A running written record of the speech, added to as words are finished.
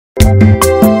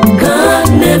God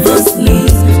never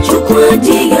sleeps.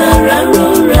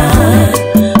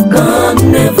 God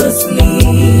never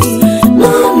sleeps.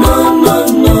 No, no, no,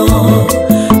 no.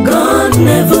 God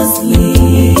never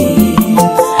sleeps.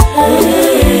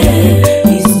 Hey,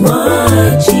 He's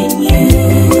watching you.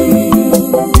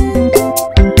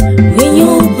 When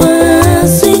you're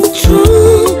passing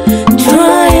through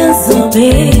trials or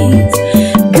pains,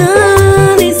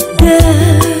 God is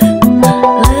there.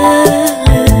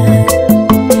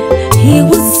 He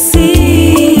will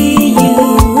see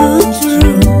you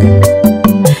through.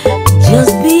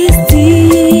 Just be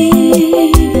still.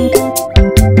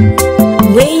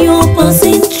 When you're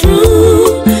passing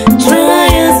through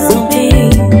trials and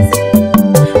pains,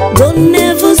 God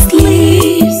never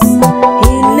sleeps.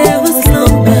 He never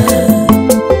slumbers.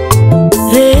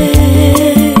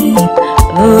 Hey,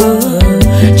 oh,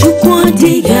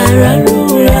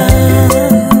 Chukwudigararura.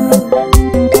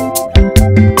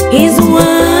 He's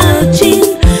watching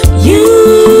you.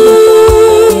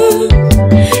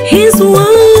 He's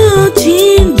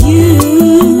watching you.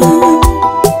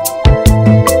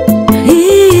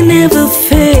 He never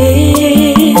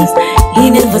fails. He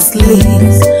never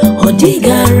sleeps.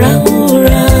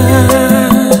 Odigarahura.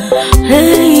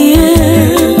 Hey,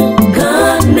 yeah.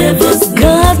 God never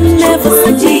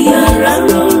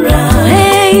Odigarahura.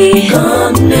 Hey,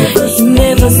 God never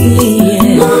sleeps.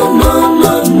 No, no,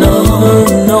 no, no,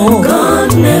 no.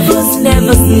 God never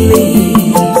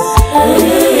sleeps.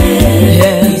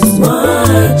 Hey, He's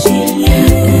watching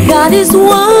you. God is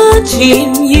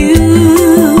watching you.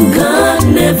 God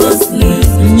never sleeps.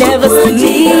 Never sleeps.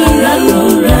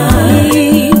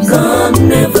 God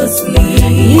never sleeps.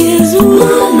 He's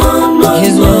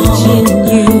watching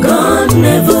you. God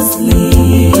never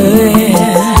sleeps.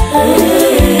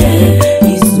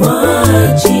 He's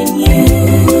watching you.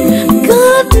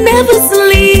 God never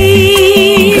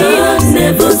sleeps. God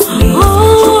never sleeps. Oh,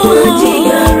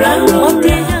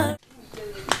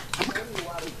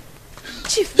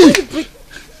 Chief, why are you breathing?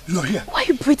 You're here. Why are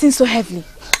you breathing so heavily?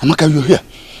 Amaka, you're here.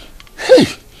 Hey,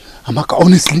 Amaka,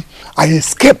 honestly, I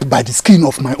escaped by the skin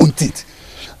of my own teeth.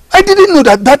 I didn't know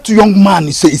that young man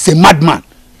is a madman.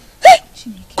 Hey,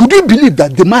 could you believe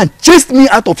that the man chased me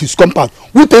out of his compound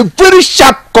with a very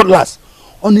sharp cutlass?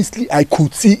 Honestly, I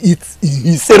could see it in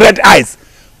his red eyes.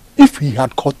 If he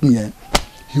had caught me,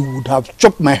 he would have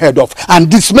chopped my head off and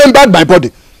dismembered my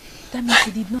body. That means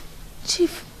he did not...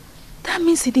 Chief, that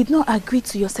means he did not agree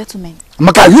to your settlement.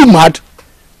 Amaka, are you mad?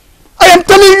 I am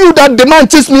telling you that the man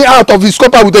chased me out of his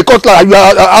compound with a cutlass. You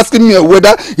are asking me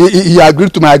whether he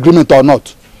agreed to my agreement or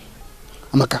not.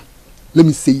 Amaka, let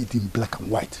me say it in black and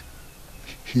white.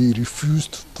 He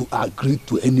refused to agree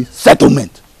to any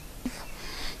settlement.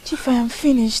 Chief, I am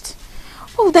finished.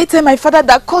 Why would I tell my father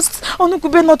that caused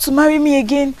Onukube not to marry me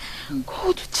again?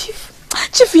 God, Chief,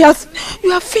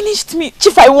 you have finished me.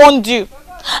 Chief, I warned you.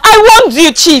 I warned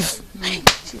you, Chief.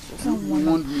 Chief, I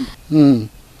warned you.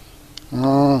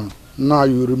 Now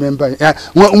you remember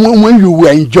when you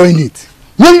were enjoying it,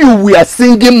 when you were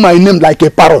singing my name like a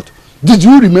parrot. Did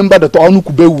you remember that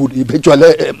Onukube would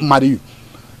eventually marry you?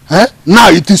 Now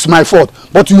it is my fault,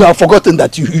 but you have forgotten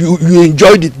that you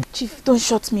enjoyed it. Chief, don't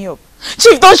shut me up.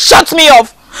 Chief, don't shut me up.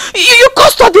 You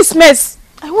caused all this mess.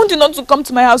 I want you not to come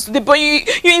to my house today, but you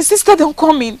insisted on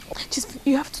coming. Chief,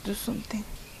 you have to do something.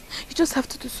 You just have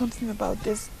to do something about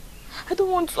this. I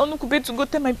don't want Onukube to go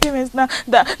tell my parents now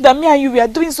that me and you we are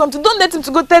doing something. Don't let him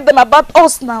to go tell them about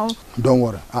us now. Don't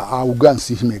worry. I will go and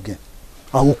see him again.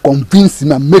 I will convince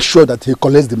him and make sure that he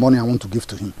collects the money I want to give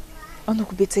to him.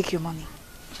 Onukube, take your money.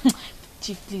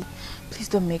 Chief, please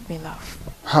don't make me laugh.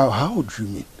 How do you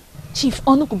mean? Chief,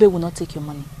 Onukube will not take your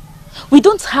money. We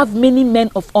don't have many men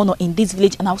of honor in this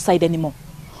village and outside anymore.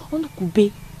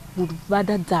 Onukube would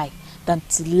rather die than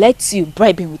to let you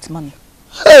bribe him with money.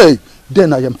 Hey,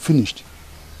 then I am finished.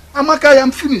 Amaka, I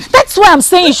am finished. That's why I'm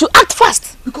saying you should act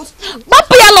fast. Because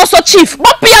Bapianoso, Chief.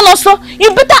 Bapianoso,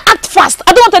 you better act fast.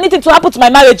 I don't want anything to happen to my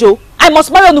marriage, oh. I must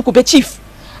marry Onukube, Chief.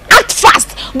 Act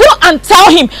fast. Go and tell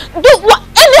him. Do what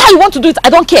anyhow you want to do it. I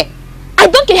don't care. I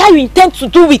don't care how you intend to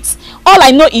do it. All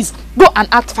I know is go and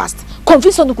act fast.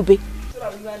 Convince Onukube.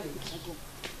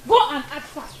 Go and act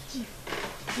fast, Chief.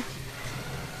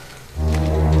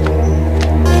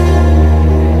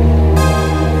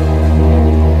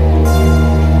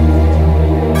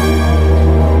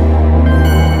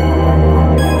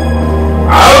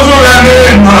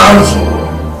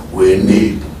 We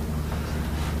need.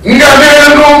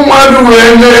 Ngaleno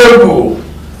maduwenebu.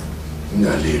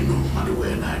 Ngaleno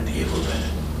maduwena diego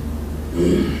be.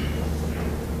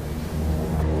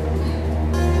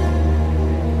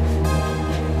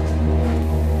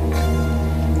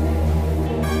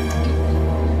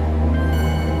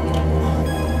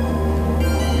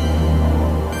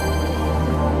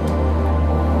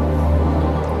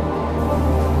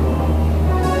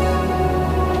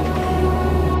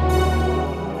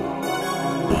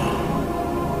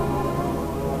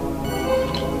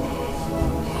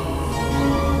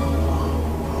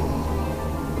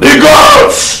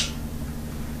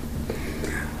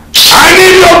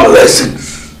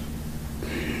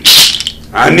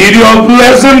 I need your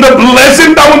blessing, the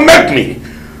blessing that will make me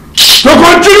to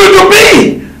continue to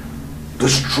be the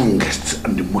strongest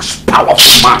and the most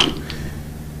powerful man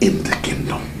in the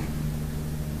kingdom.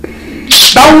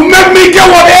 That will make me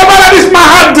get whatever that is my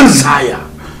heart desire.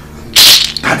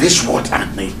 That is what I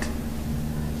need.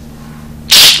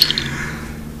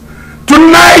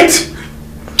 Tonight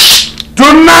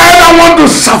I want to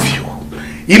serve you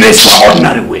in a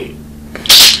extraordinary way.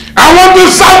 I want to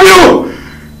serve you.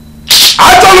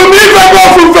 I told him if I go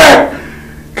for fair,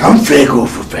 come fair go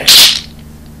for fair.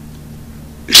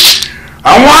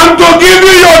 I want to give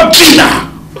you your dinner.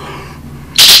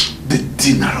 The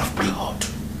dinner of blood.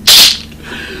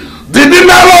 The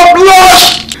dinner of blood.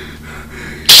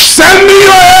 Send me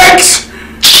your eggs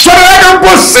so that I can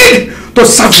proceed to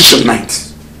serve you tonight.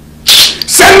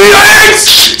 Send me your eggs!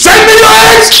 Send me your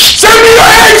eggs! Send me your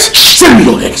eggs! Send me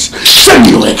your eggs! Send me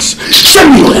your eggs!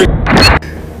 Send me your eggs!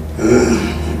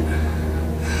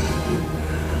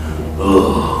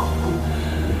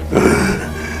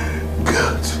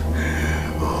 Good.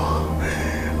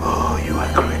 Oh, you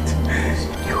are great.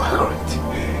 You are great.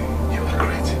 You are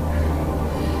great.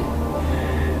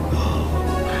 Oh,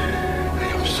 I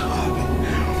am so happy.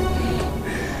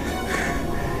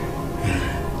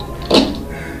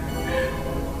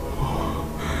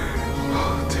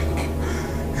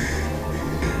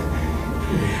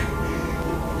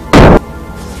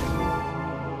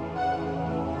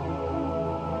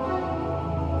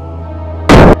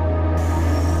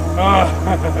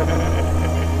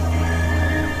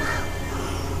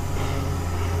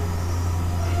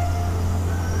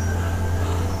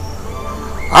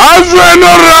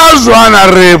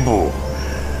 Azwanarebo.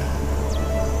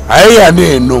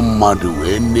 I no madu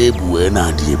enebu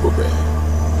enadiebobe.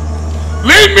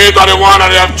 Lead me to the one that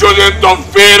they have chosen to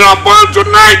feed upon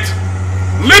tonight.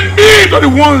 Lead me to the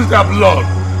ones that blood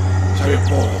shall be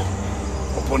poured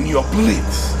upon your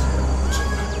plate.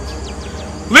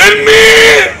 Lead me!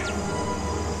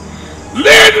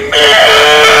 Lead me!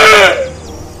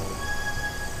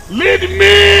 Lead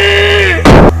me!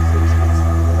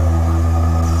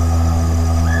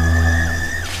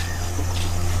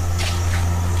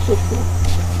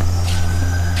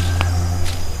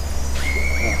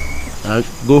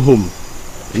 Go home.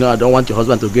 You know, I don't want your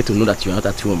husband to get to know that you're not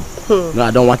at home. No,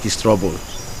 I don't want his trouble.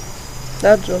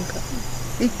 That drunkard,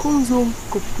 he comes home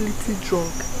completely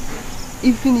drunk.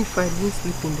 Even if I didn't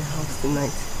sleep in the house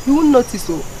tonight, he won't notice.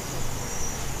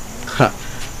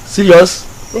 Serious?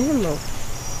 Yeah, no.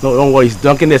 No, don't worry. His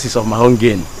drunkenness is of my own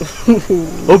gain.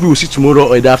 Hope we will see tomorrow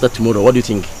or the day after tomorrow. What do you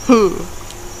think?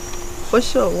 For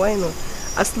sure, why not?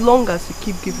 As long as you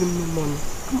keep giving me money,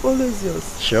 I'm always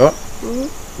yours. Sure?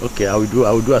 Okay, I will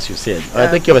do as you said.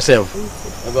 Alright, take care of yourself.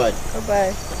 Bye-bye.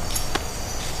 Bye-bye.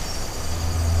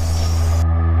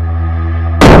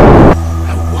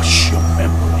 I wash your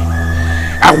memory.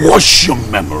 I wash your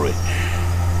memory.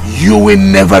 You will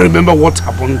never remember what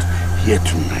happened here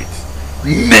tonight.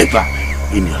 Never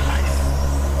in your life.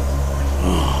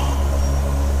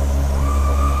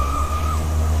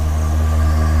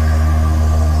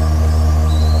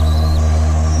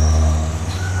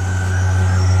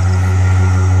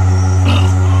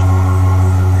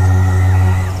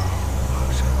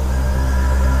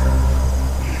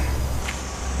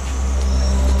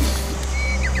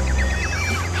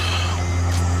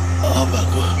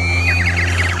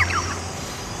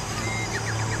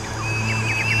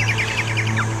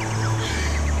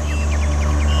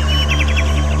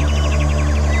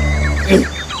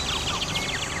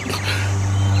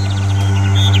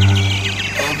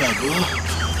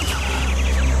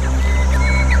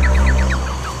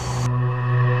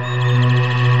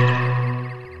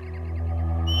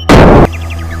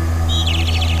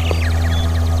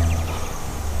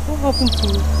 What happened to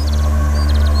me?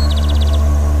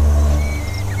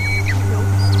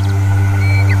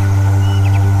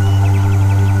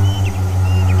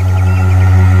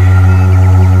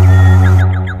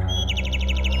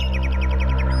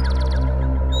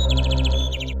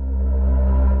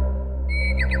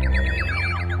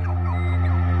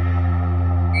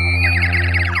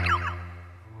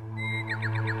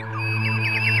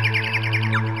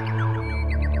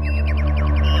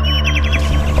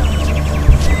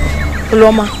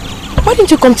 Loma, why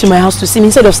didn't you come to my house to see me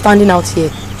instead of standing out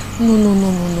here?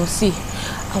 No. See,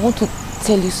 I want to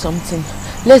tell you something.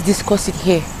 Let's discuss it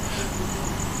here.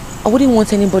 I wouldn't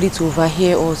want anybody to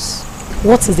overhear us.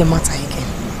 What is the matter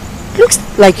again? Looks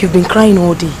like you've been crying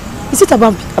all day. Is it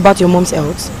about your mom's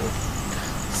health?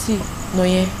 See,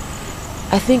 Noye,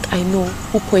 I think I know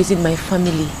who poisoned my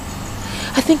family.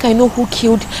 I think I know who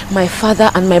killed my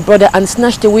father and my brother and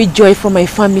snatched away joy from my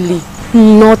family.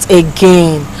 Not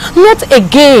again. Not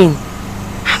again.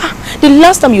 The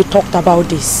last time you talked about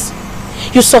this,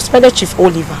 you suspended Chief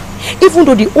Oliver. Even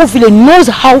though the whole village knows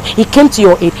how he came to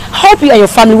your aid, help you and your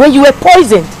family when you were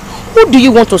poisoned. Who do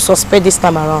you want to suspend this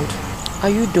time around? Are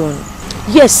you done?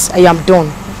 Yes, I am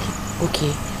done.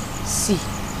 Okay. See,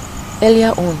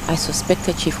 earlier on, I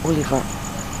suspected Chief Oliver.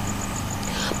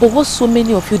 But what so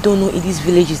many of you don't know in this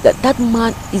village is that that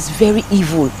man is very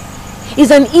evil.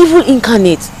 He's an evil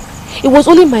incarnate. It was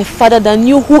only my father that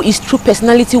knew who his true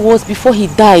personality was before he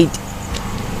died.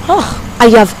 I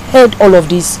have heard all of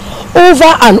this over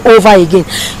and over again.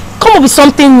 Come up with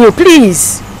something new,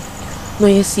 please. No,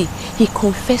 you see, he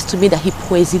confessed to me that he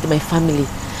poisoned my family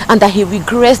and that he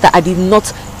regrets that I did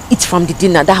not eat from the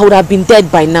dinner, that I would have been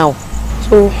dead by now.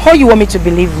 So, how you want me to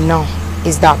believe now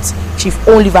is that Chief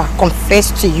Oliver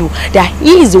confessed to you that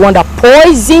he is the one that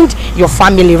poisoned your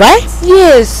family, right?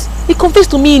 Yes, he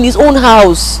confessed to me in his own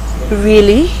house.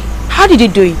 Really? How did he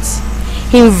do it?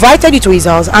 He invited you to his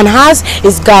house and has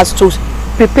his guards to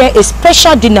prepare a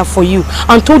special dinner for you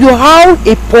and told you how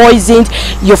he poisoned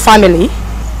your family?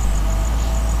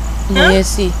 No, you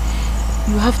see,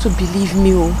 you have to believe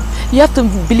me. Oh. You have to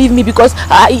believe me because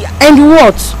And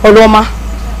what, Oloma?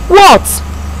 What?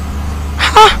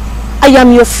 I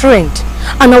am your friend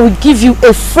and I will give you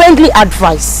a friendly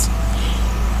advice.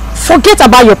 Forget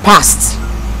about your past.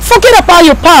 Forget about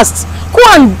your past. Go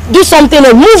and do something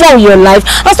and move on with your life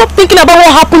and stop thinking about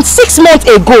what happened 6 months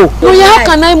ago. No, how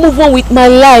can I move on with my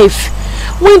life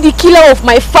when the killer of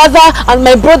my father and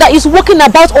my brother is walking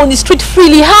about on the street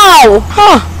freely? How?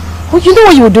 Well, you know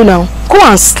what you will do now? Go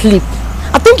and sleep.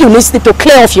 I think you need sleep to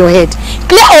clear off your head.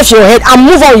 Clear off your head and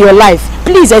move on with your life.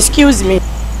 Please excuse me.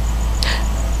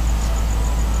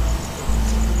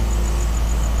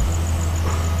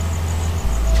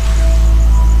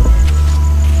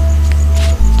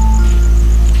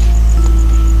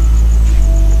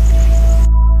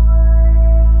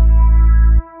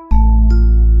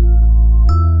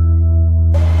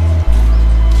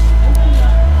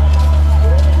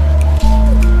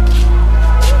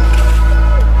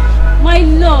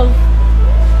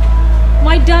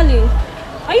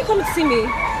 See me.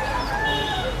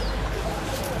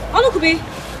 Anokube,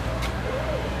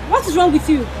 what is wrong with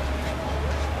you?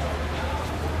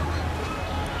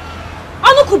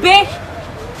 Anokube,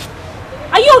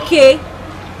 are you okay?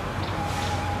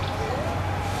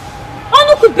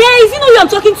 Anokube, is you know who I'm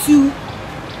talking to?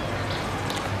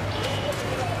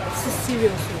 This is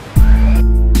serious.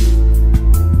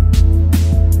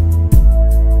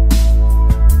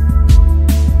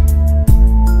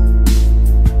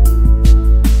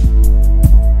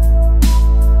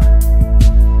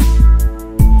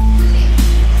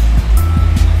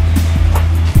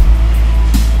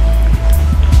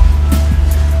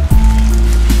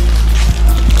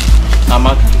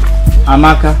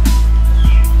 Amaka.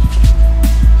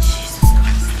 Jesus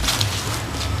Christ.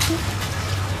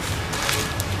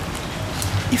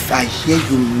 If I hear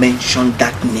you mention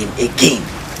that name again,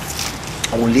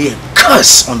 I will lay a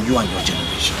curse on you and your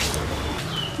generation.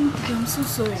 Okay, I'm so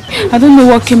sorry. I don't know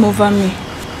what came over me.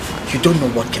 You don't know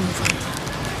what came over you?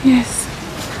 Yes.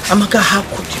 Amaka, how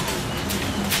could you?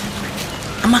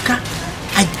 Amaka,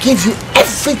 I gave you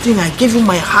everything. I gave you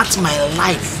my heart, my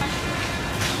life.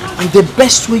 And the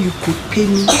best way you could pay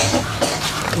me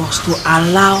was to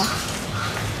allow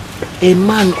a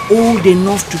man old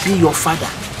enough to be your father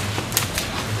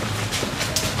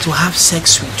to have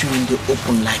sex with you in the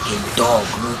open like a dog.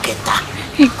 Look at that.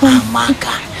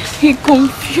 He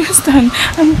confused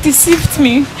and deceived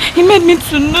me. He made me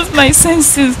to lose my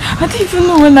senses. I didn't even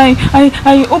know when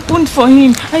I opened for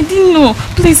him. I didn't know.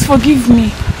 Please forgive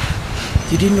me.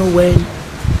 You didn't know when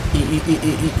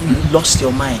you lost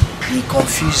your mind. He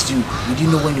confused you. You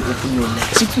didn't know when you opened your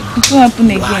legs. It will happen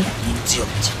again. You are an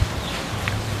idiot.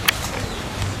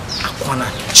 Akwana,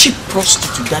 cheap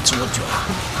prostitute, that's what you are.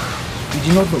 You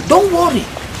did not know. Don't worry.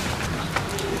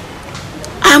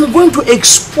 I am going to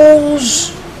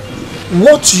expose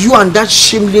what you and that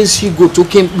shameless ego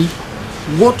token me,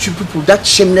 what you people, that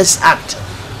shameless act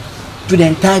to the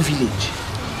entire village.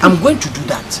 I'm going to do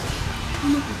that.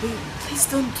 No, babe, please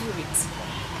don't do it.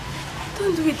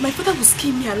 Don't do it. My father will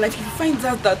skin me alive if he finds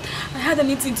out that I had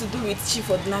anything to do with Chief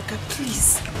Odnaka.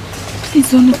 Please. Please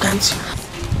don't look at you.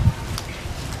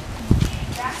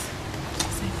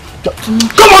 Come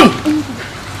on!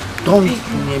 Don't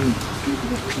near me.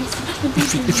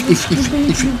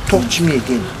 If you touch me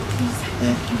again,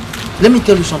 let me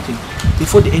tell you something.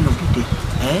 Before the end of the day,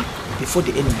 before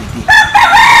the end of the day,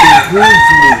 the whole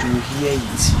village will hear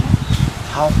it.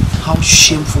 How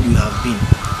shameful you have been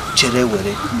Chere were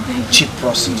cheap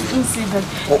prostitute.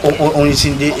 Only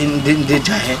in the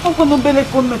jahe.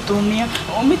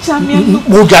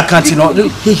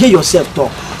 Hear yourself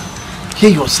talk. Hear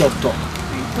yourself talk.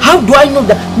 How do I know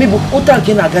that? Maybe Ota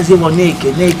again agaze one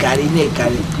nekari.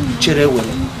 Chere were.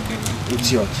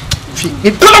 Idiot. If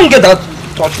you don't get that,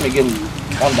 touch me again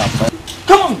on that phone.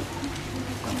 Come on.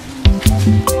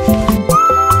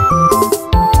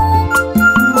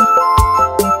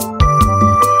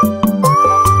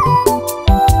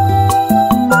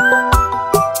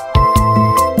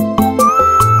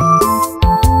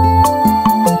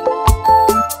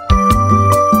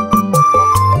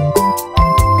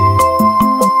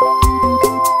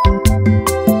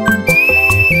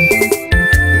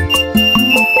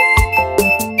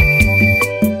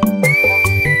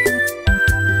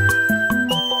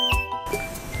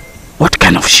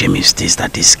 Shame is this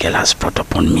that this girl has brought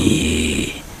upon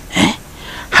me? Eh?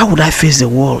 How would I face the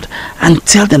world and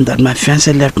tell them that my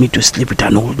fiancé left me to sleep with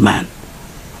an old man?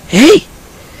 Hey!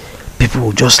 People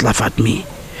will just laugh at me.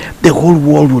 The whole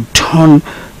world would turn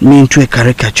me into a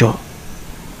caricature.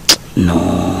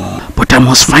 No. But I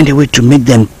must find a way to make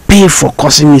them pay for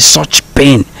causing me such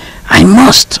pain. I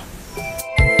must.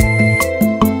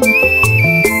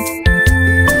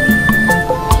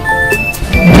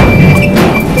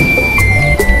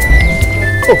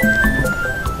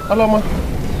 Hello, ma.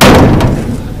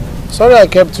 Sorry I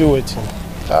kept you waiting.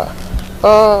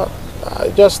 I'm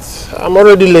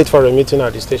already late for a meeting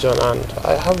at the station and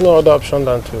I have no other option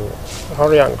than to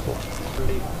hurry and go.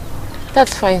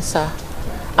 That's fine, sir.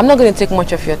 I'm not going to take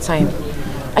much of your time.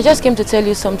 I just came to tell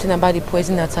you something about the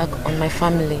poison attack on my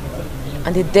family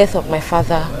and the death of my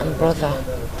father and brother.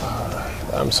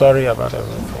 I'm sorry about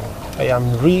everything. I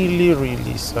am really,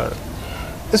 really sorry.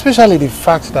 Especially the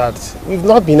fact that we've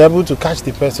not been able to catch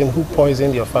the person who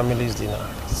poisoned your family's dinner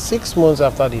 6 months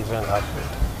after the event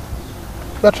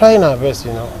happened. We're trying our best,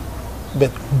 you know. But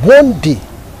one day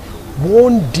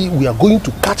we are going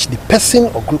to catch the person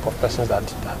or group of persons that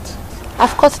did that.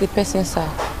 I've caught the person, sir.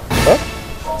 Huh?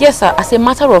 Yes, sir. As a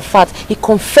matter of fact, he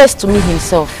confessed to me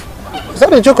himself. Is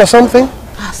that a joke or something?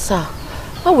 Sir,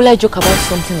 why will I joke about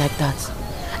something like that?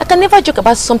 I can never joke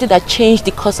about something that changed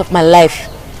the course of my life.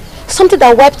 Something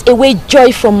that wiped away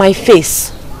joy from my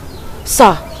face.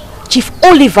 Sir, Chief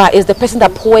Oliver is the person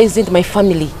that poisoned my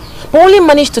family, but only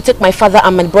managed to take my father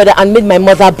and my brother and made my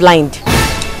mother blind.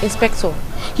 Inspector,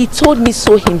 he told me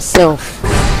so himself.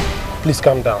 Please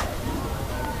calm down.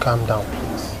 Calm down,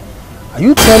 please. Are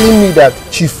you telling me that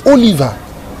Chief Oliver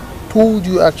told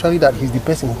you actually that he's the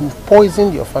person who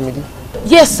poisoned your family?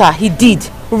 Yes, sir, he did.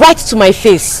 Right to my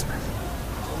face.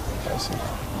 I see.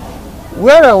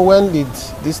 Where and when did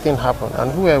this thing happen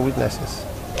and who were witnesses?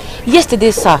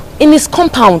 Yesterday, sir, in his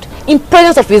compound, in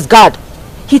presence of his guard.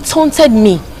 He taunted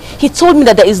me. He told me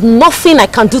that there is nothing I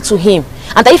can do to him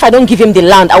and that if I don't give him the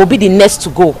land, I will be the next to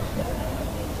go.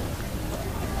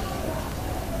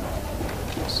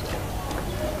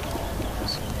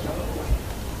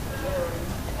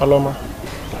 Aloma.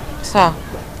 Sir.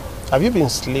 Have you been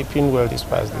sleeping well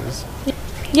despite this?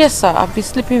 Yes, sir. I've been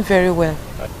sleeping very well.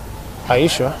 Are you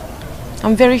sure?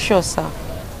 I'm very sure, sir.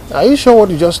 Are you sure what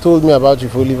you just told me about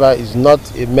Chief Oliver is not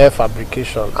a mere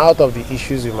fabrication out of the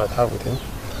issues you might have with him?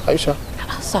 Are you sure?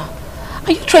 Sir,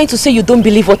 are you trying to say you don't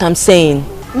believe what I'm saying?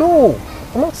 No,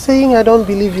 I'm not saying I don't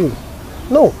believe you.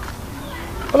 No.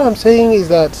 All I'm saying is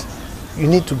that you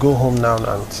need to go home now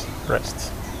and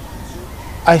rest.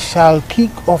 I shall kick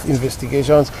off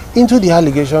investigations into the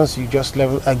allegations you just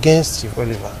leveled against Chief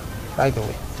Oliver right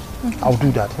away. Okay. I'll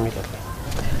do that immediately.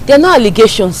 There are no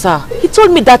allegations, sir. He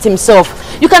told me that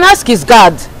himself. You can ask his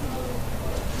guard.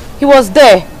 He was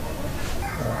there.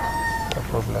 No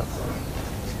problem.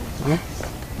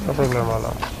 No problem,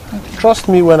 Alam. Okay. Trust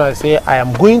me when I say I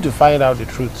am going to find out the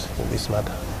truth in this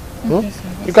matter. Okay,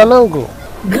 you can now go.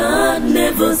 God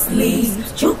never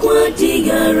sleeps.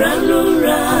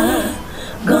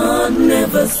 God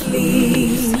never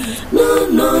sleeps. No,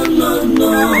 no, no,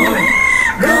 no.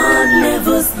 God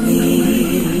never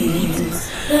sleeps.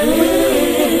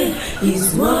 Hey,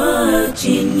 He's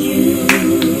watching you.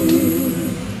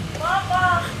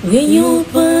 When you're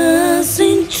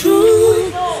passing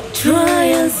through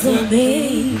trials of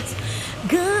hate,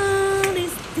 God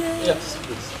is there. Yes,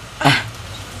 please.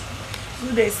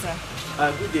 Good day, sir.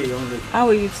 Good day, young lady. How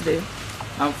are you today?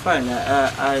 I'm fine.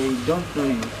 I don't know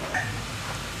you.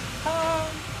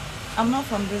 I'm not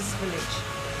from this village.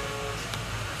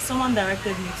 Someone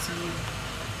directed me to you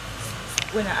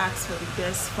when I asked for the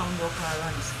best farm worker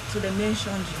around. So they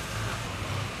mentioned you.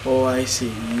 Oh, I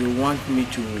see. You want me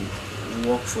to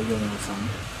work for you on your farm?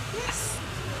 Yes.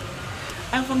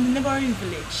 I'm from the neighboring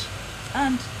village.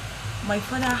 And My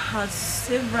father has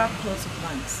several plots of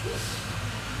lands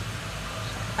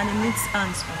and he needs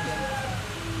hands on them.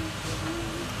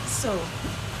 So,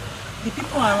 the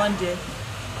people around there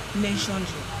mentioned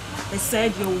you. They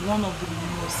said you're one of the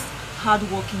most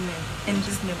hardworking men in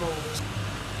this neighborhood.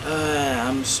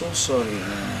 I'm so sorry.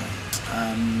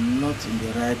 I'm not in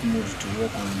the right mood to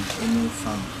work on any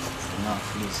farm for now,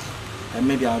 please.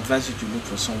 Maybe I advise you to look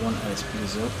for someone else,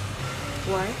 please.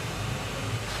 Why?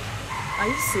 Are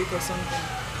you sick or something?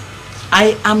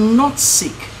 I am not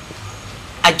sick.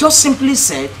 I just simply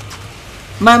said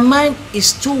my mind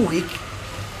is too weak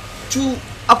to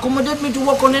accommodate me to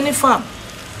work on any farm.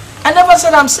 I never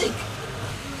said I'm sick.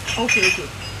 Okay.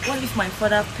 What if my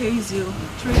father pays you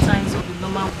 3 times of the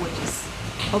normal wages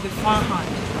of a farm hand?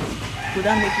 Would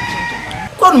that make you change your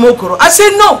mind? God Mokoro, I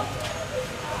said no.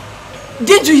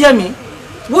 Did you hear me?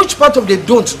 Which part of the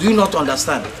don't do you not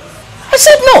understand? I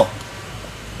said no.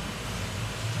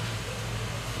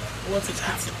 What is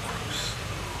happening?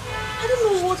 I don't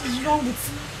know what is wrong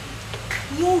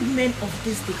with young men of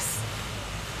these days.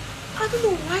 I don't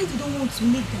know why they don't want to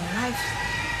make their life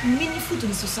meaningful to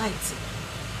the society.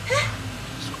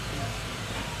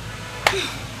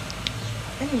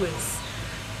 Anyways,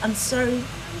 I'm sorry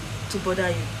to bother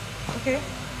you. Okay?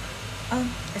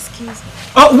 Excuse me.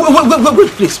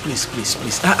 Wait,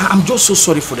 please. I'm just so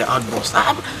sorry for the outburst.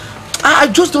 I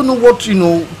just don't know what,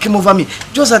 came over me.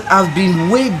 Just that I've been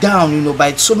weighed down,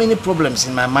 by so many problems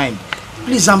in my mind.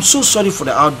 Please, I'm so sorry for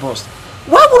the outburst.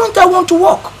 Why wouldn't I want to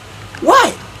work?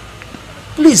 Why?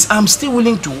 Please, I'm still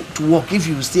willing to work if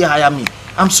you still hire me.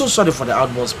 I'm so sorry for the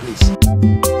outburst, please.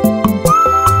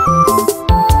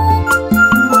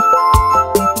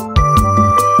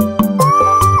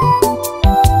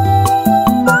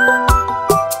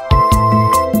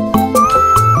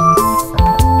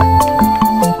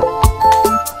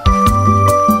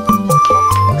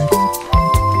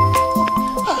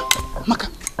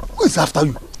 After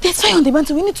you. There's fire on the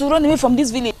mountain. We need to run away from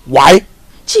this village. Why?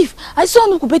 Chief, I saw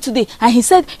Nukube today and he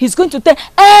said he's going to tell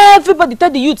everybody, tell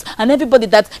the youths and everybody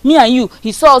that me and you,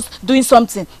 he saw us doing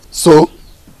something. So?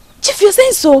 Chief, you're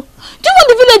saying so? Do you want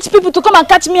the village people to come and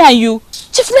catch me and you?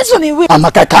 Chief, let's run away.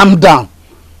 Amaka, calm down.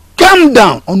 Calm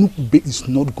down. Onukube is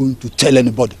not going to tell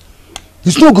anybody.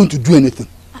 He's not going to do anything.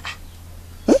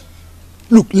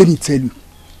 Look, let me tell you.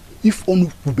 If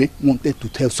Onukube wanted to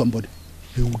tell somebody,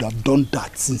 he would have done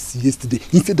that since yesterday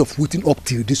instead of waiting up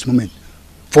till this moment.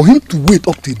 For him to wait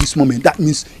up till this moment, that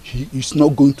means he is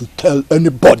not going to tell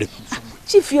anybody.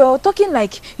 Chief, you're talking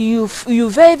like you're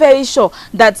very, very sure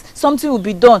that something will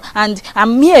be done and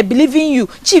I'm here believing you.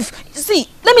 Chief, see,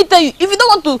 let me tell you, if you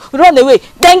don't want to run away,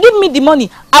 then give me the money.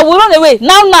 I will run away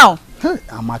now. Hey,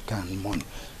 Amaka and money.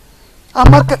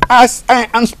 Amaka, as I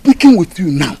am speaking with you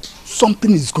now,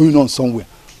 something is going on somewhere.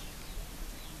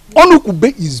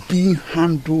 Onukube is being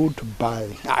handled by,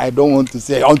 I don't want to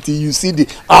say, until you see the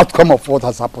outcome of what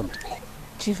has happened.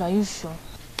 Chief, are you sure?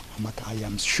 Amaka, I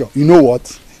am sure. You know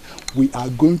what? We are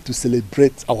going to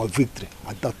celebrate our victory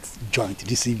at that joint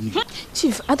this evening.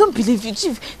 Chief, I don't believe you.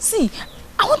 Chief, see,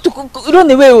 I want to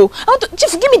run away.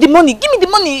 Chief, give me the money.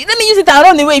 Let me use it and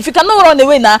run away. If you cannot run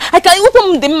away now, I can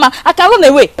open the mouth. I can run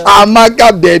away.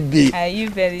 Amaka, baby. Are you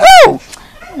very... Oh!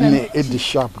 At the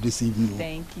shop this evening.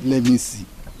 Thank you. Let me see.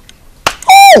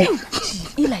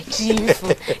 He like chief.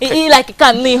 He like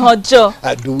can't leave hot job.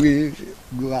 Do we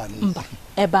go and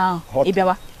Eba,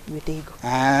 Ibewa, we take go.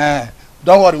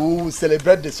 Don't worry, we will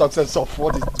celebrate the success of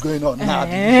what is going on now.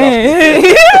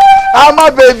 My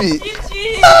baby.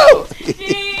 Oh.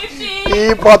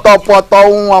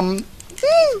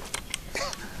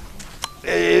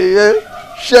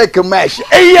 Shake a mash.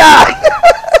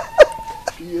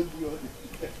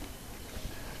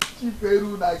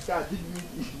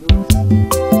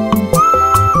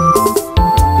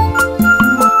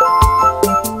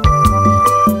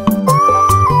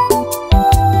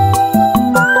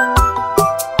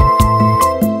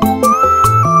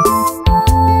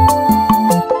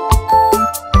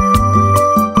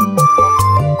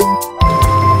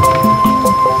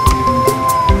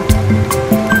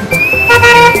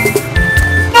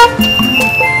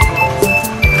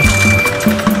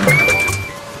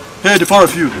 Hey, the four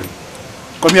of you,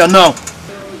 come here now.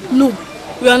 No,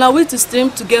 we are on our way to stream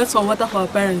to get some water for our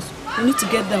parents. We need to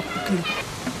get there quickly.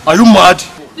 Are you mad?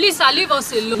 Please, sir, leave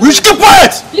us alone. We should keep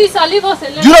quiet! Please, sir, leave us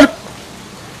alone.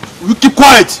 You keep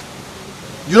quiet.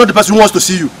 You know the person who wants to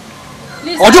see you.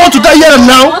 Please, or do you want to die here and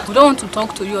now? We don't want to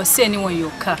talk to you or see anyone in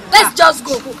your car. Let's just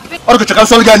go. We don't want to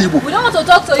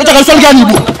talk to you.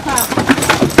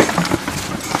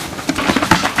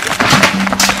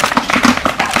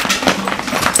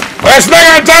 Where's Snake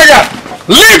and Tiger?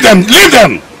 Leave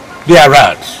them! They are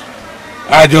rats.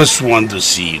 I just want to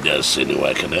see if there's any way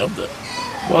I can help them.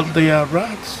 But they are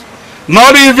rats.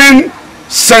 Not even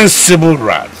sensible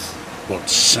rats, but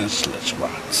senseless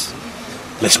rats.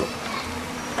 Let's go.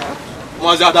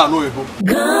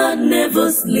 God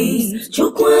never sleeps.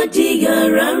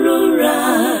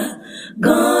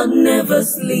 God never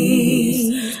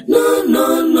sleeps. No,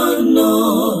 no, no,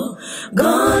 no.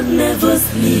 God never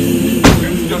sleeps.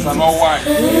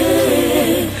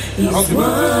 Hey, he's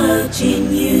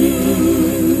watching you.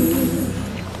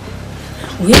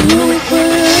 When you're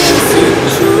passing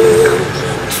through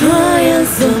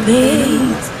trials of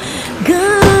hate,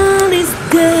 God is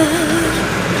there.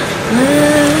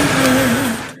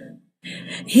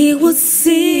 He will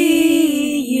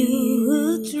see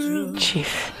you through.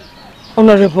 Chief,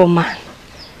 honorable man,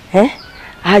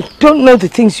 I don't know the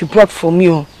things you brought for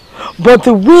me, but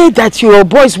the way that your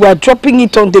boys were dropping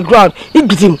it on the ground,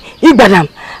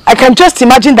 I can just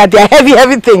imagine that they are heavy,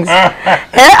 heavy things.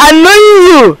 I know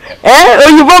you,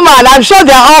 Oyibo man, I'm sure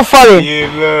they are all foreign. You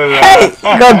know that.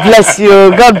 Hey, God bless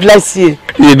you, God bless you.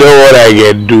 You know what I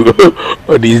can do?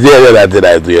 What is there that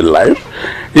I do in life?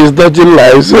 It's touching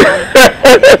lives.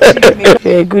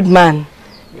 You're a good man.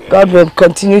 God will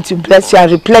continue to bless you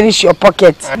and replenish your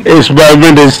pocket. It's my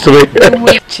ministry.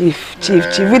 Chief.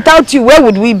 Without you, where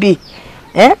would we be?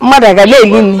 Murderer!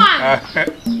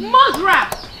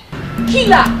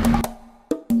 Killer!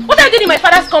 What are you doing in my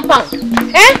father's compound?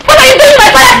 What are you doing in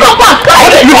my father's compound? What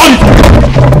are you on?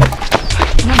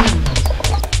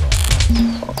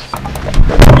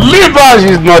 Leave her,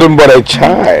 she's nothing but a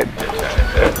child.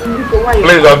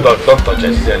 Please don't touch her,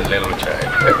 she's a little child.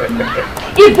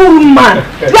 Evil man!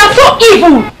 You are so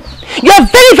evil! You are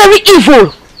very, very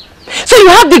evil! So you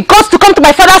have the guts to come to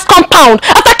my father's compound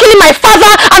after killing my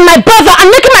father and my brother and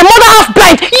making my mother half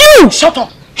blind! You! Shut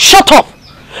up! Shut up!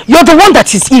 You're the one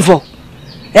that is evil.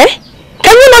 Can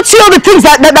you not see all the things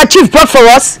that Chief brought for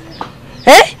us?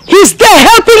 He's there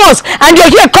helping us and you're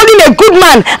here calling a good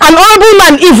man, an honorable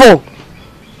man evil.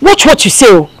 Watch what you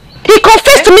say. He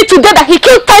confessed to me today that he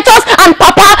killed Titus and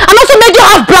Papa and also made you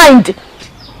half blind.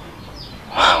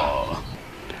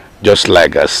 Just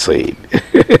like I said,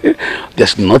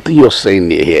 there's nothing you're saying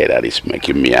here that is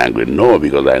making me angry. No,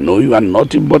 because I know you are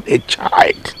nothing but a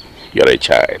child. You're a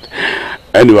child.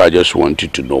 Anyway, I just want you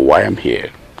to know why I'm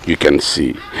here. You can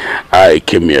see, I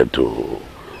came here to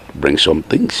bring some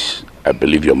things I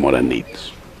believe your mother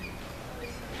needs.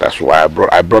 That's why I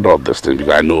brought all these things,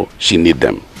 because I know she needs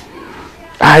them.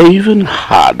 I even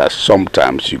heard that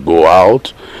sometimes you go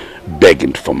out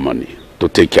begging for money to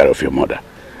take care of your mother.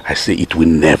 I say it will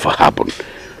never happen.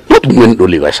 Not when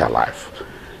Oliver is alive.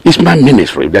 It's my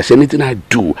ministry. If there's anything I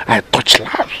do, I touch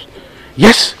lives.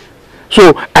 Yes.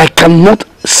 So I cannot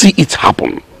see it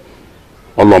happen.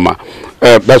 Oloma.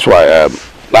 That's why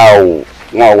now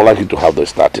I would like you to have the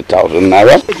 30,000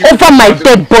 naira. Over my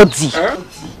dead body.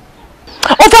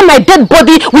 Over my dead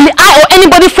body, will I or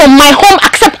anybody from my home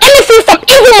accept anything from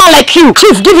evil man like you?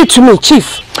 Chief, give it to me,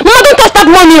 Chief. Mama, don't touch that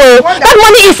money, That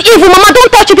money is evil. Mama,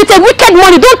 don't touch it. It's a wicked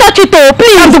money. Don't touch it,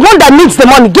 Please. I'm the one that needs the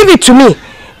money. Give it to me.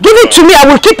 Give it to me. I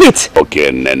will keep it. Okay,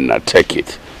 and then take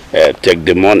it. Take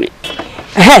the money.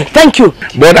 Hey, thank you.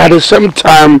 But at the same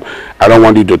time, I don't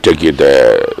want you to take it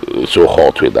so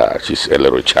hot with her. She's a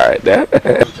little child.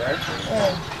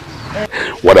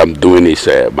 What I'm doing is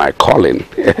my calling.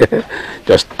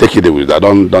 Just take it with her.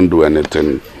 Don't do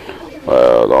anything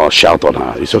or shout on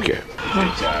her. It's okay.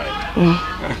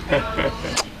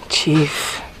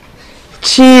 Chief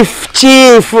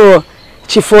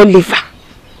Oliver,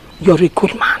 you're a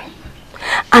good man,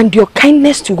 and your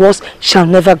kindness to us shall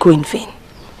never go in vain.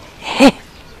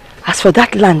 As for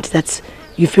that land that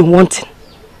you've been wanting,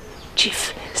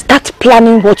 Chief, start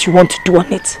planning what you want to do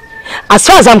on it. As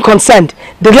far as I'm concerned,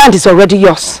 the land is already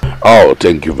yours. Oh,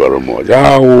 thank you very much.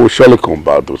 I will surely come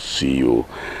back to see you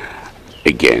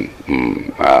again.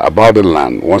 About the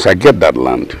land, once I get that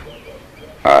land,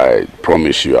 I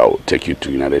promise you I will take you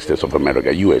to United States of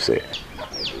America, USA.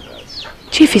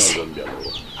 Chief is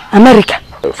America?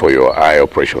 For your eye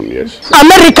operation, yes.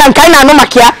 American kind of no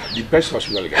makia. The best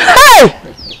hospital. Hey!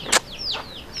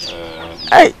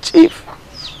 Hey, Chief.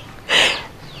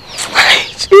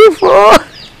 Chief,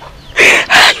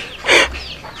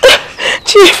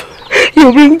 Chief,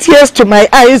 you bring tears to my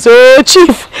eyes,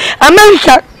 Chief.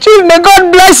 America, Chief, may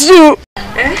God bless you.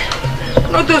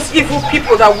 Not those evil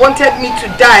people that wanted me to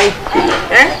die.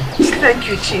 Thank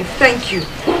you, Chief, thank you.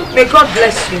 May God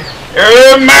bless you.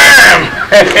 Amen.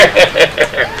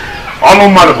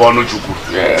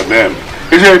 Yeah, amen.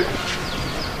 Is it?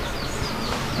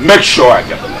 Make sure I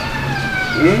get the land.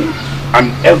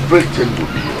 And everything will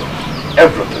be yours.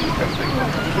 Everything you can think.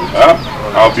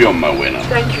 I'll be on my way now.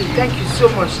 Thank you so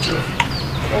much, Chief.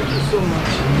 Thank you so much.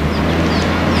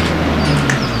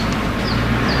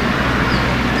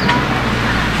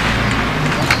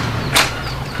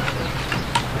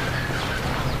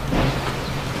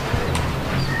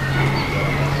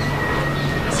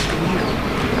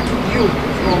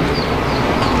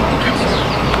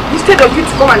 Instead of you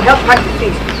to come and help pack the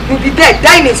things, you'll be there,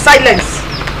 dying in silence.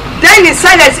 Dying in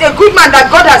silence, a good man that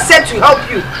God has sent to help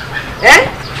you. Eh?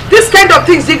 This kind of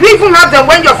things, did we even have them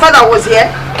when your father was here?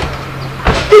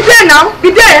 Be there now, be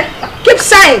there. Keep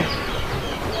sighing.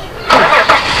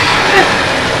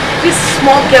 This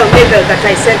small girl, Mabel, that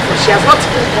I sent for, she has not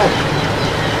even come.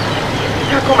 You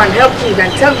can come and help me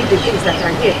and tell me the things that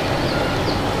are here.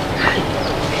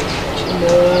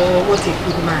 No, what a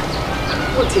good man.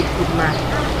 What a good man.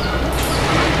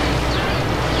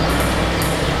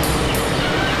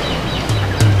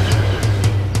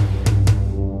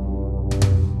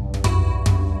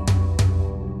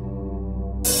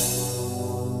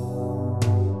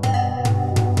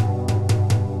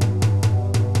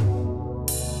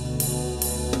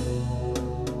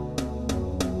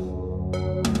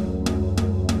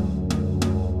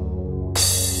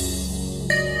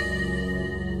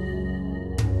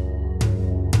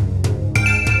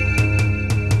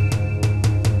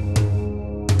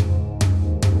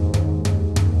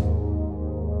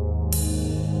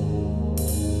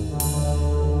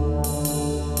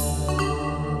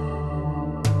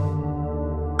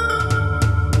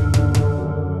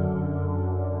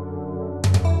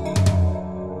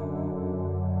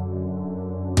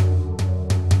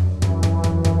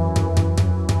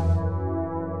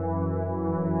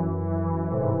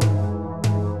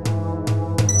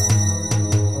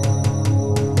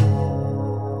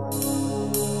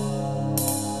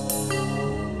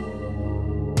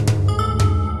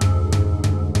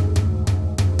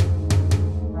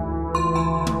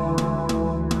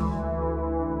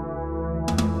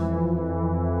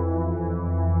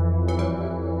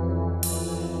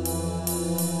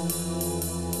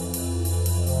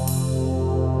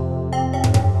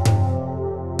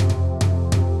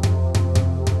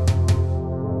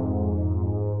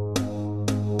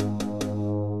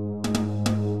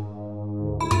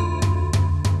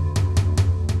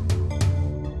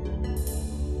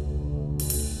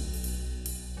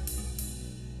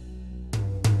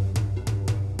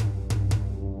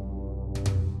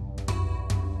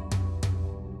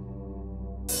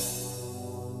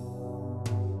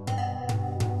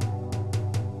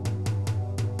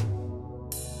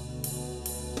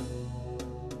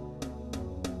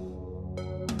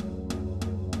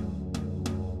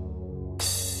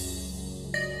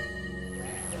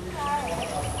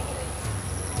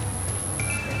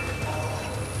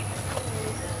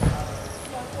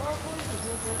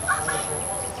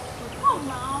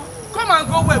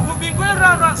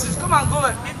 Come and go.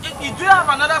 Do you have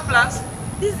another plans?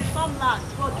 This is the farmland.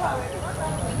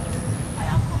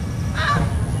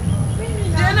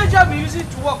 The energy I've been using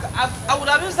to work, I would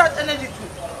have used that energy to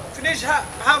finish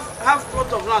half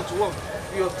plot of land to work.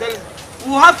 You're telling me.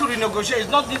 We'll have to renegotiate. It's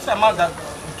not this amount that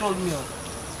you told me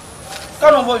of.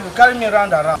 Come on, you carry me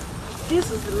around and around.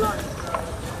 This is the land.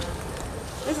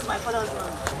 This is my father's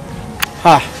land.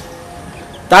 Ha!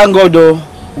 Thank God though,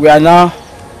 we are now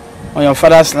on your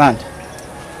father's land.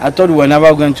 I thought we were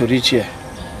never going to reach here.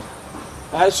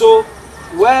 So,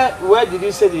 where did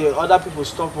you say the other people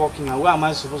stop working and where am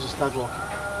I supposed to start working?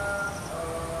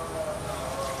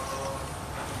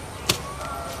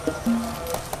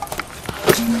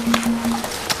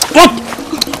 What?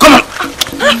 Come on!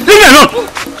 Leave me alone!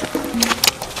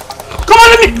 Come on,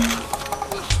 leave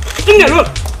me alone!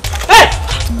 Hey!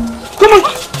 Come on!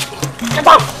 Get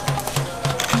down!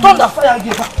 Turn the fire and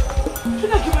get back!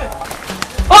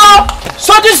 Oh!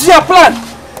 So this is your plan?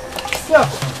 Yeah.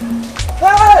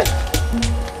 Hey!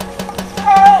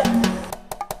 Hey!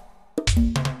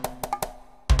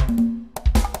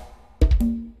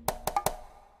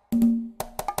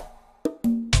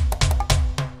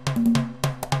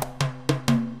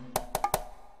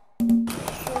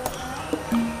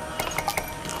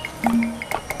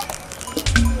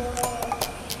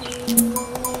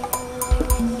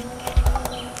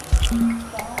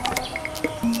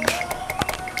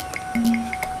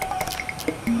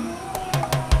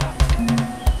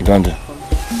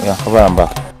 Yeah, over and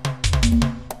back.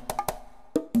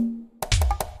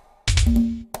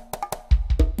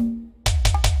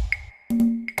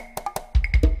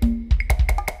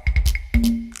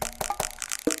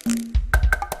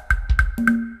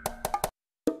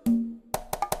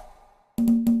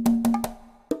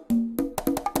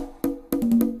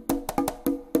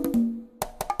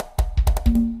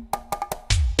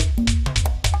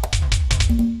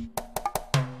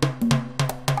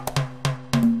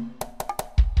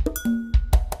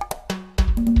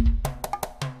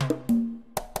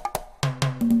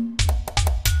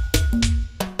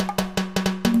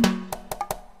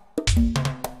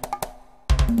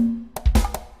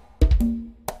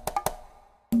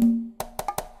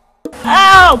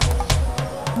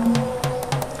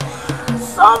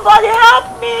 Somebody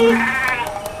help me!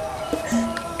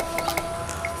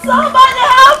 Somebody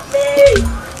help me!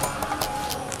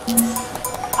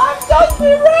 I'm just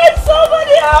been raped!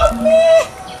 Somebody help me!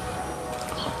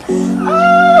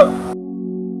 Oh!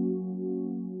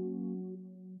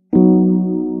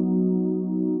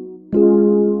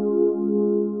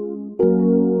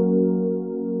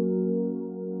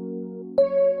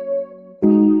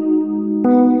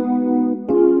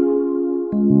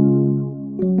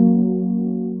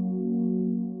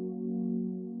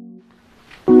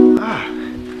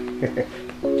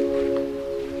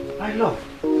 My love,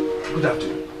 good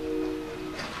afternoon.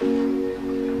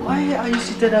 Why are you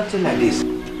seated out like this?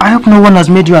 I hope no one has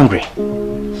made you angry.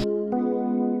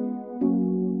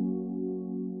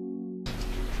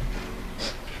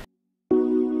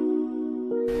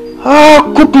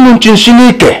 Kupnunchi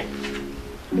Shinike.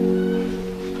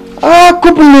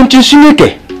 Kupnunchi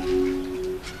Shinike.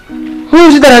 Who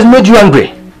is it that has made you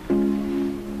angry?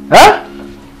 Huh?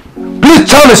 Please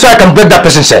tell me so I can break that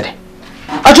person's head.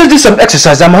 I just did some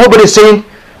exercise and my whole body is saying,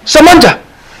 Samanja,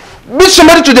 beat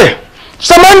somebody today.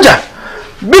 Samanja,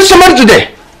 beat somebody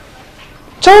today.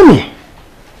 Tell me.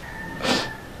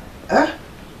 Huh?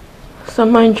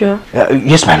 Samanja.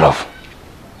 Yes, my love.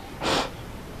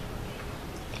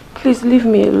 Please leave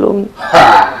me alone.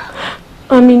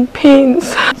 I'm in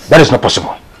pains. That is not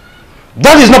possible.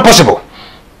 That is not possible.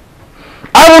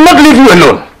 I will not leave you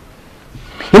alone.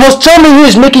 You must tell me who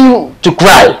is making you to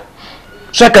cry,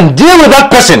 so I can deal with that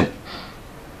person.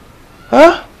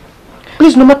 Huh?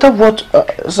 Please, no matter what,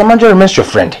 Samanja remains your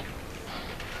friend.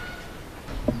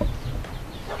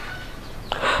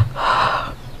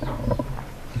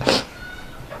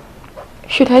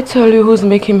 Should I tell you who's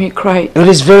making me cry? It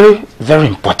is very, very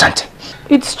important.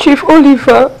 It's Chief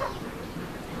Oliver.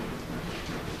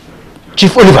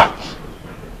 Chief Oliver?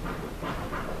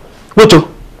 Woto,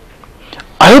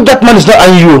 I hope that man is not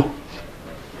eyeing you.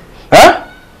 Huh?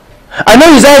 I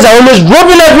know his eyes are always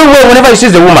roving everywhere whenever he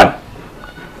sees a woman.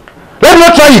 Let me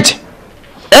not try it,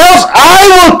 else I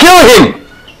will kill him.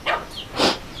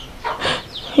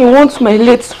 He wants my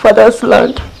late father's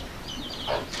land.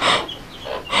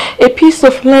 A piece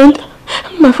of land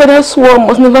my father swore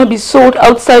must never be sold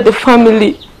outside the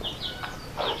family.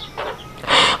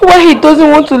 Why he doesn't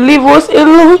want to leave us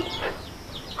alone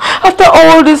after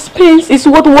all these pains is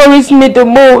what worries me the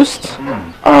most.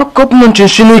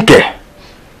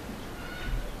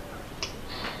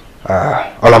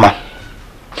 Olama,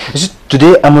 you see,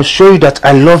 today I must show you that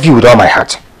I love you with all my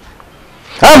heart.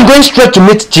 I am going straight to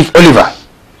meet Chief Oliver,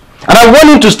 and I want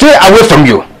him to stay away from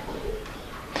you.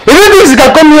 If he thinks he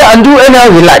can come here and do anyhow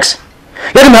he likes,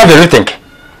 let him have everything.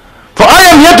 For I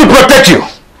am here to protect you.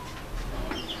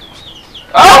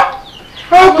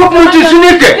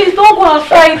 Please don't go and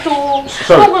fight.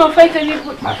 Don't go and fight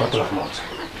anybody. My bottle of malt.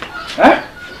 Huh?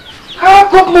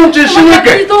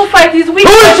 Please don't fight. He's weak.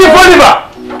 Who is Chief Oliver?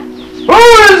 Who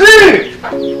is he?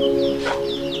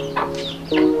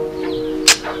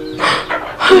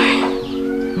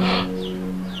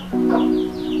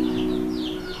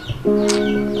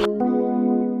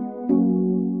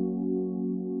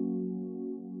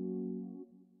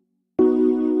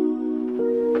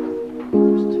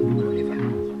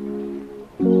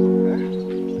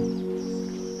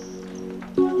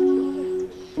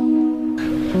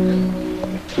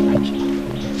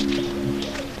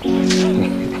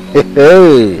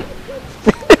 Hey.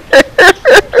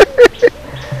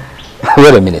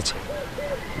 Wait a minute.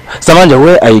 Samanja,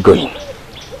 where are you going?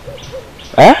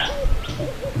 Huh?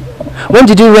 When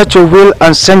did you write your will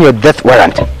and send your death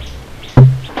warrant?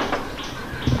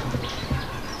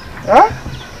 Huh?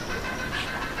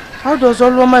 How does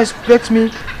Oloma expect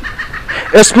me,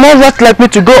 a small rat like me,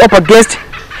 to go up against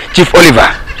Chief Oliver?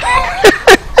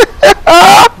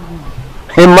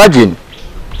 Imagine.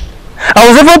 I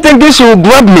was even thinking she would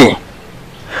grab me.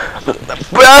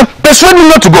 Persuade me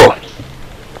not to go.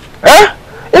 Huh?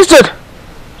 Instead.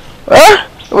 Huh?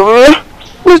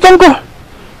 Please don't go.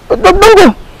 Don't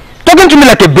go. Talking to me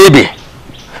like a baby.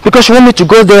 Because you want me to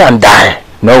go there and die.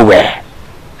 Nowhere.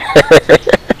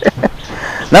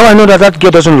 Now I know that that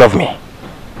girl doesn't love me.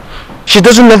 She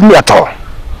doesn't love me at all.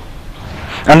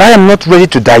 And I am not ready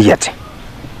to die yet.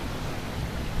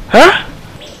 Huh?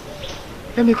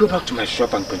 Let me go back to my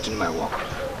shop and continue my work.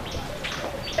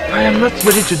 I am not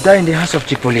ready to die in the hands of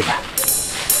Chief Oliver.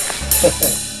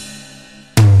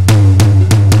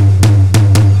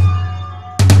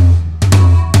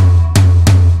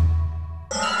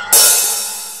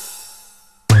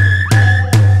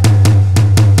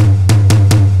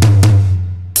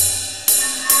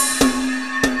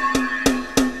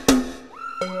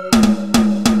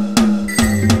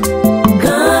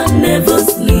 God never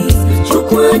sleeps.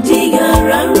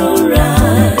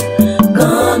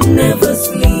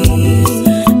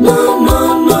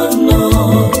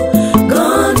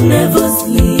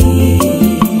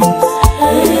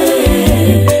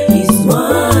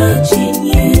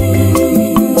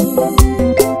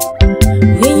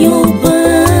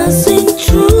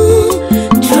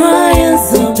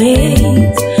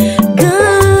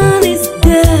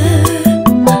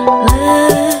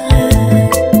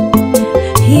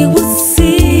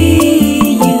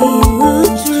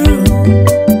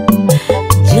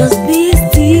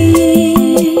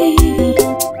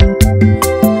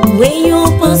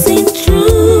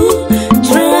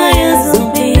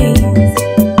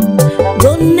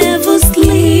 God never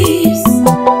sleeps,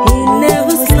 He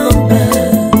never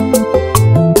slumbers.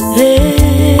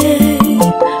 Hey,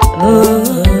 oh,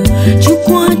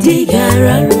 Chukwudi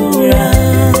Gararura.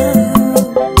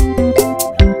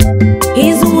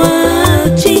 He's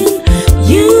watching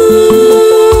you.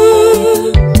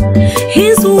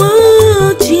 He's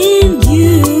watching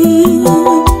you.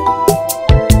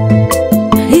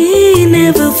 He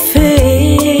never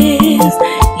fails.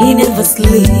 He never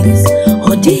sleeps.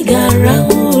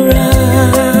 Odigarahura.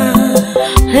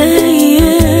 Hey,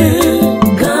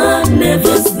 yeah. God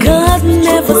never sleeps.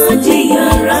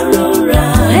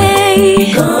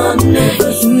 Hey, God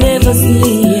never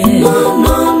sleeps.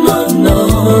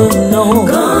 No.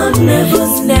 God never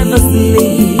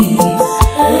sleeps.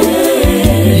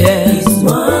 Hey, He's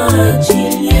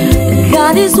watching you.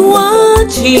 God is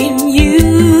watching you.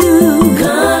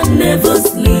 God never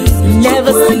sleeps.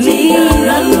 Never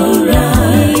sleeps.